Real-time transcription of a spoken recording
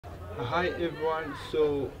Hi everyone,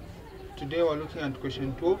 so today we're looking at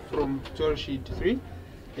question 12 from tutorial sheet 3.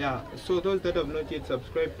 So those that have not yet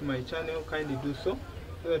subscribed to my channel, kindly do so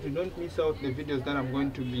that you don't miss out the videos that I'm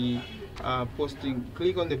going to be posting.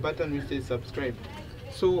 Click on the button which says subscribe.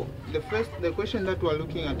 So the question that we're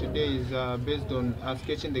looking at today is based on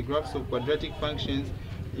sketching the graphs of quadratic functions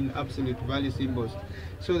in absolute value symbols.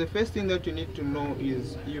 So the first thing that you need to know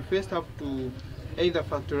is you first have to either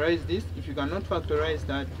factorize this. If you cannot factorize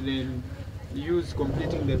that, then use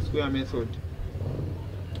completing the square method.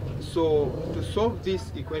 So to solve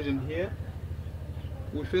this equation here,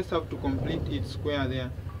 we first have to complete its square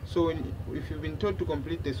there. So if you've been told to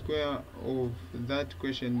complete the square of that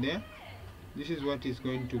question there, this is what is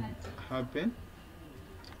going to happen.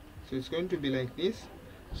 So it's going to be like this.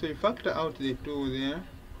 So you factor out the 2 there,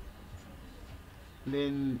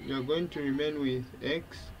 then you're going to remain with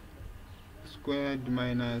x squared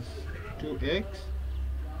minus 2x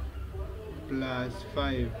plus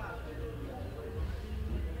 5,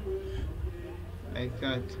 like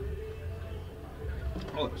that.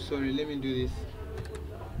 Oh, sorry, let me do this.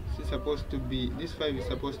 This is supposed to be, this 5 is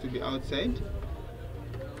supposed to be outside.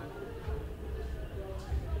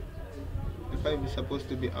 The 5 is supposed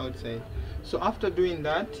to be outside. So after doing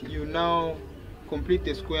that, you now complete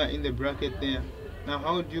the square in the bracket there. Now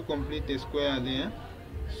how do you complete the square there?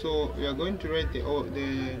 So we are going to write the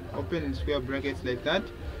open square brackets like that,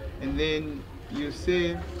 and then you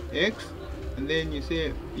say x, and then you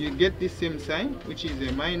say you get this same sign which is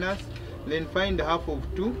a minus, then find half of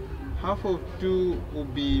 2. Half of 2 will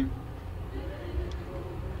be,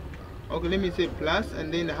 okay, let me say plus,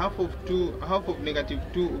 and then half of negative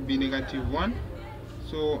 2 will be negative 1.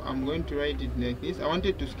 So I'm going to write it like this. I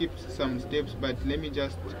wanted to skip some steps, but let me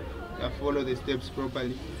just follow the steps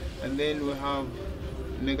properly. And then we have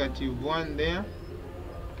negative 1 there.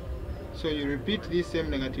 So you repeat this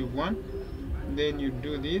same negative 1, then you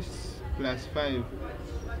do this plus 5.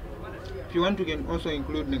 If you want, you can also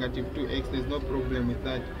include negative 2x, there's no problem with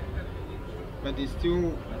that, but it's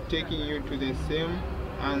still taking you to the same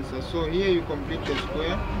answer. So here you complete the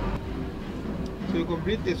square. So you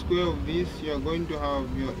complete the square of this, you are going to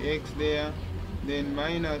have your x there, then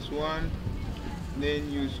minus 1,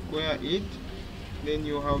 then you square it, then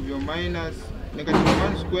you have your minus negative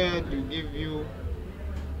 1 squared to give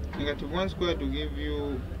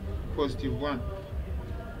you positive 1.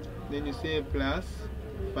 Then you say plus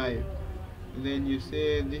 5. Then you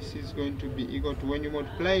say this is going to be equal to, when you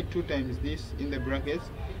multiply 2 times this in the brackets,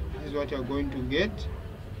 this is what you are going to get.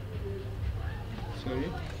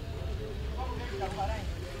 Sorry.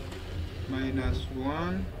 Minus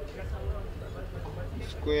 1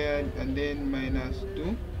 squared, and then minus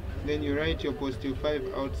 2. Then you write your positive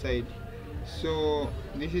 5 outside. So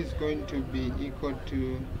this is going to be equal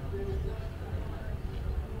to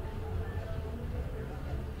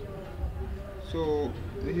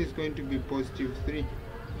this is going to be positive 3.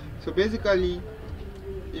 So basically,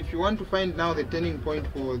 if you want to find now the turning point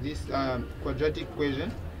for this quadratic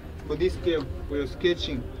equation, for this curve, for your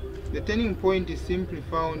sketching, the turning point is simply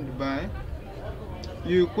found by,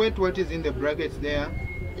 you equate what is in the brackets there,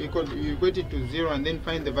 you equate it to 0, and then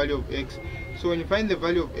find the value of x. So when you find the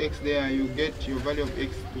value of x there, you get your value of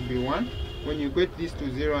x to be 1. When you equate this to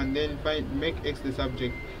 0 and then make x the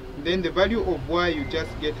subject, then the value of y, you just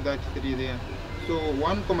get that 3 there. So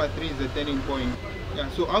 1, 3 is the turning point.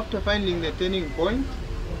 So after finding the turning point,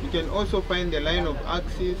 you can also find the line of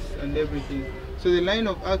axis and everything. So the line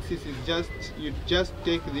of axis is you just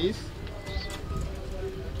take this,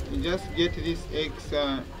 you just get this x,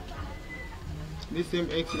 this same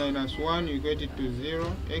x minus 1, you equate it to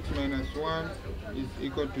 0. X minus 1 is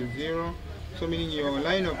equal to 0. So meaning your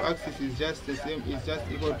line of axis is just the same, it's just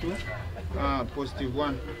equal to positive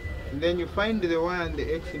 1. And then you find the y and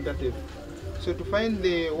the x-intercept. So to find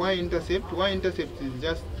the y-intercept is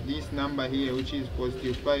just this number here, which is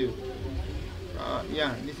positive 5.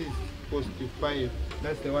 This is positive 5.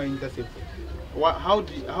 That's the y-intercept. How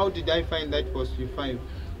did I find that positive 5?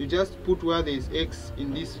 You just put where there is x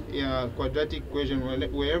in this quadratic equation.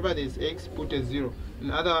 Wherever there is x, put a 0.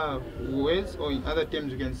 In other words, or in other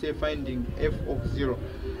terms, you can say finding f of 0.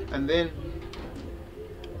 And then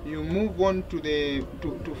you move on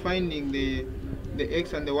to finding the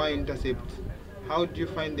x and the y-intercept. How do you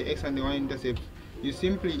find the x and the y-intercept? You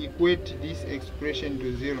simply equate this expression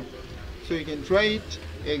to 0. So you can try it,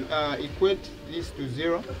 equate this to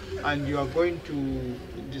 0, and you are going to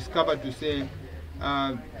discover to say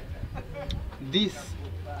this,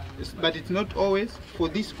 but it's not always for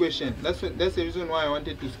this question. That's the reason why I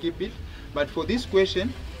wanted to skip it. But for this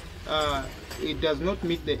question, it does not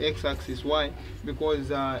meet the x-axis. Why?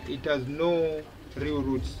 Because it has no real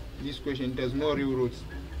roots. This question, it has no real roots.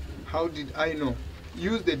 How did I know?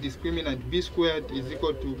 Use the discriminant. B squared is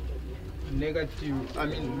equal to b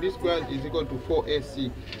squared is equal to 4ac,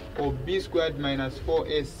 or b squared minus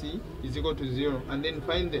 4ac is equal to 0, and then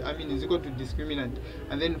find the is equal to discriminant,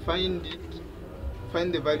 and then find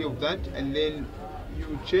the value of that, and then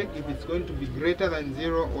you check if it's going to be greater than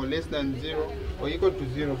 0 or less than 0 or equal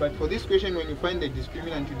to 0. But for this question, when you find the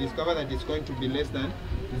discriminant, you discover that it's going to be less than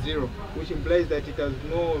 0, which implies that it has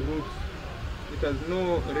no roots. It has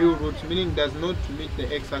no real roots, meaning it does not meet the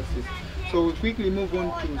x-axis. So we quickly move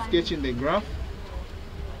on to sketching the graph.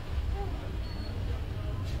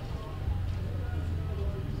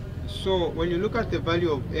 So when you look at the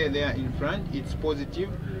value of a there in front, it's positive,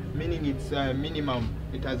 meaning it's minimum.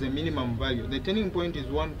 It has a minimum value. The turning point is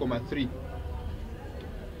 1,3.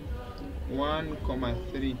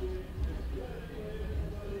 1,3.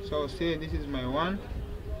 So say this is my 1,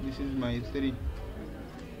 this is my 3.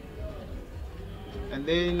 And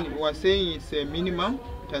then we're saying it's a minimum.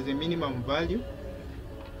 It has a minimum value.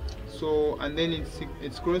 So, and then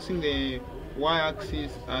it's crossing the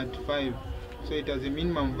y-axis at 5. So it has a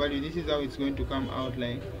minimum value. This is how it's going to come out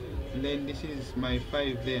like. And then this is my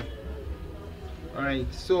 5 there.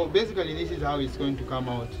 Alright, so basically this is how it's going to come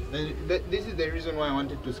out. This is the reason why I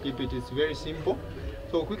wanted to skip it. It's very simple.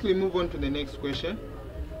 So we'll quickly move on to the next question.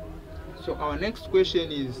 So our next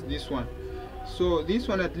question is this one. So this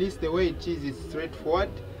one, at least the way it is straightforward.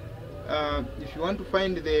 If you want to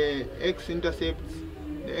find the x-intercepts,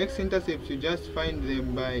 you just find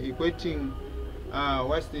them by equating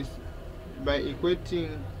by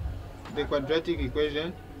equating the quadratic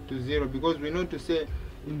equation to 0, because we know to say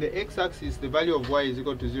in the x-axis the value of y is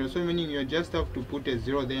equal to 0, so meaning you just have to put a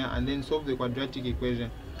 0 there and then solve the quadratic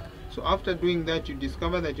equation. So after doing that, you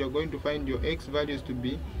discover that you are going to find your x values to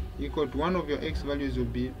be equal to, one of your x values will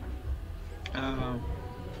be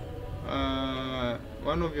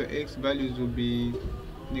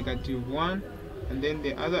 -1, and then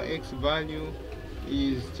the other x value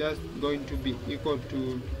is just going to be equal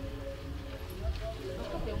to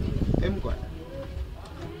m².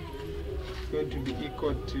 It's going to be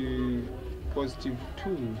equal to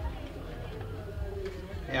 +2.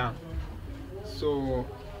 Yeah. So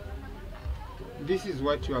this is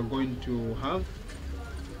what you are going to have.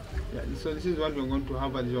 Yeah, so this is what we're going to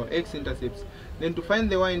have as your x-intercepts. Then to find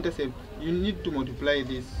the y-intercept, you need to multiply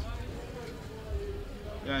this.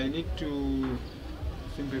 Yeah, you need to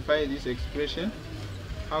simplify this expression.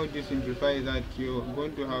 How do you simplify that? You're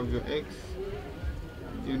going to have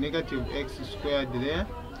your negative x squared there.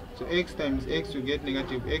 So x times x, you get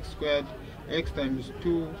negative x squared. X times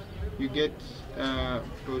 2, you get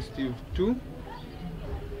 +2.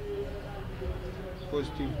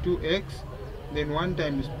 +2x. Then 1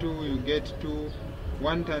 times 2, you get 2.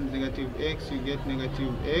 1 times negative x, you get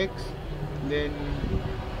negative x. Then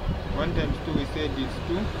 1 times 2, we said is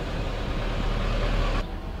 2.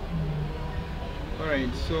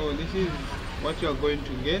 Alright, so this is what you are going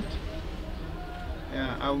to get.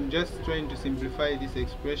 I'm just trying to simplify this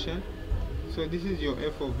expression. So this is your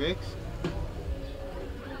f of x.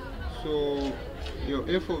 So your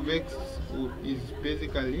f of x is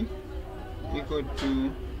basically equal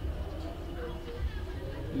to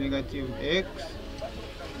negative x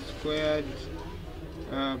squared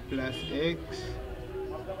plus x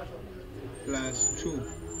plus 2.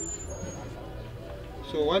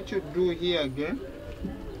 So what you do here again,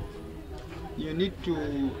 you need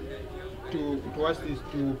to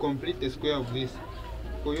complete the square of this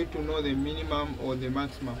for you to know the minimum or the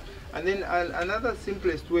maximum. And then another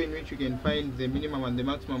simplest way in which you can find the minimum and the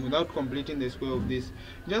maximum without completing the square of this,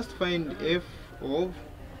 just find f of,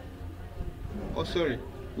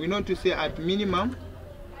 we know to say at minimum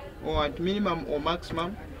or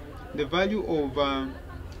maximum, the value of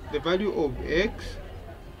x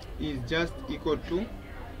is just equal to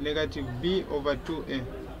negative b over 2a.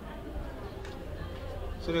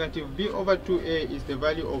 So negative b over 2a is the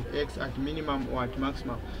value of x at minimum or at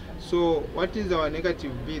maximum. So what is our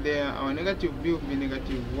negative b there? Our negative b will be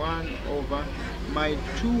negative 1 over my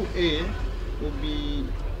 2a will be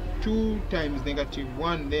 2 times negative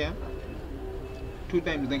 1 there. 2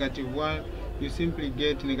 times negative 1, you simply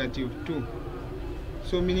get negative 2.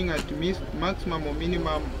 So meaning at maximum or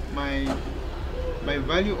minimum, my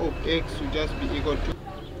value of x will just be equal to,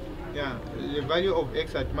 the value of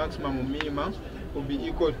x at maximum or minimum will be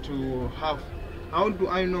equal to half. How do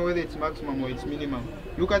I know whether it's maximum or it's minimum?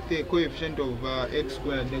 Look at the coefficient of x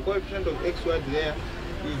squared. The coefficient of x squared there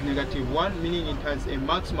is negative 1, meaning it has a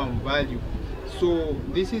maximum value. So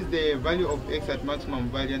this is the value of x at maximum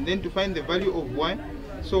value. And then to find the value of y,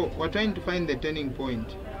 so we're trying to find the turning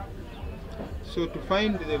point. So to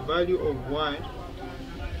find the value of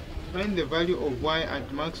y,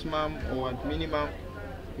 at maximum or at minimum,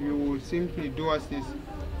 you will simply do as this: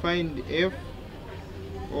 find f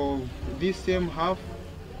of this same half.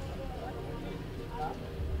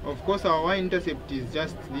 Of course, our y-intercept is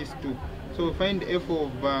just these two, so find f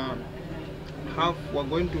of half. We're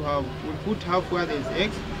going to have, we put half where there is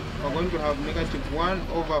x, we're going to have negative 1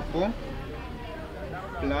 over 4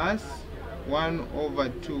 plus 1 over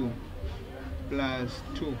 2 plus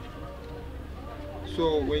 2.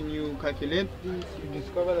 So when you calculate this, you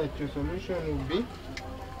discover that your solution will be,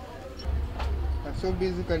 so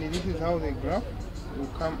basically this is how the graph will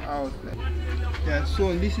come out. Yeah,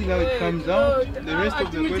 so this is how it comes out. The rest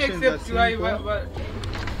of the questions are simple.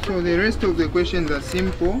 So the rest of the questions are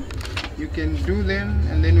simple. You can do them,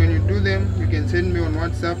 and then when you do them, you can send me on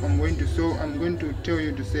WhatsApp. I'm going to tell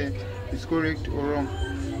you to say it's correct or wrong.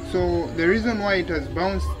 So the reason why it has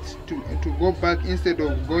bounced to go back instead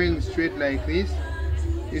of going straight like this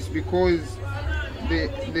is because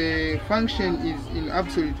the function is in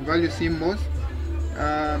absolute value symbols.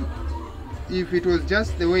 If it was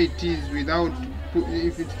just the way it is without,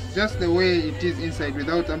 if it's just the way it is inside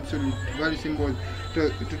without absolute value symbols,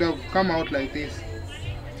 it would have come out like this.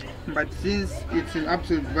 But since it's in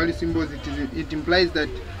absolute value symbols, it implies that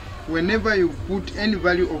whenever you put any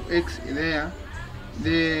value of x there,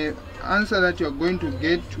 the answer that you're going to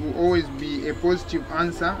get will always be a positive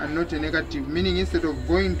answer and not a negative, meaning instead of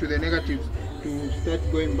going to the negatives, to start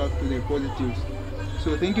going back to the positives.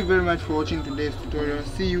 So thank you very much for watching today's tutorial.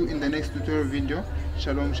 See you in the next tutorial video.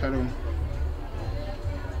 Shalom, shalom.